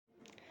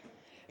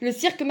Le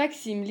cirque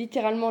Maxime,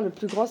 littéralement le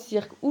plus grand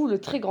cirque ou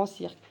le très grand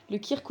cirque,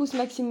 le CIRCVS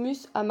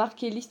MAXIMVS a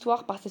marqué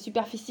l'histoire par sa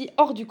superficie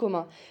hors du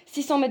commun,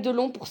 600 mètres de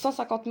long pour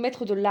 150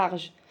 mètres de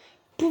large.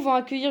 Pouvant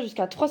accueillir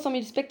jusqu'à 300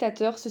 000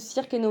 spectateurs, ce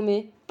cirque est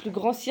nommé plus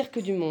grand cirque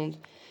du monde.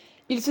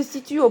 Il se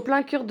situe au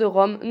plein cœur de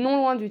Rome, non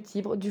loin du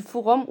Tibre, du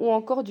Forum ou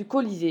encore du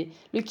Colisée.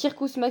 Le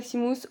CIRCVS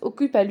Maximus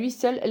occupe à lui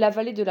seul la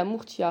vallée de la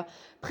Murcia,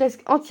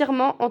 presque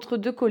entièrement entre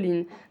deux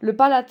collines, le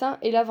Palatin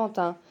et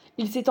l'Aventin.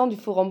 Il s'étend du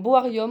Forum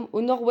Boarium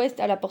au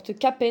nord-ouest à la porte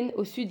Capenne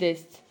au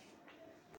sud-est.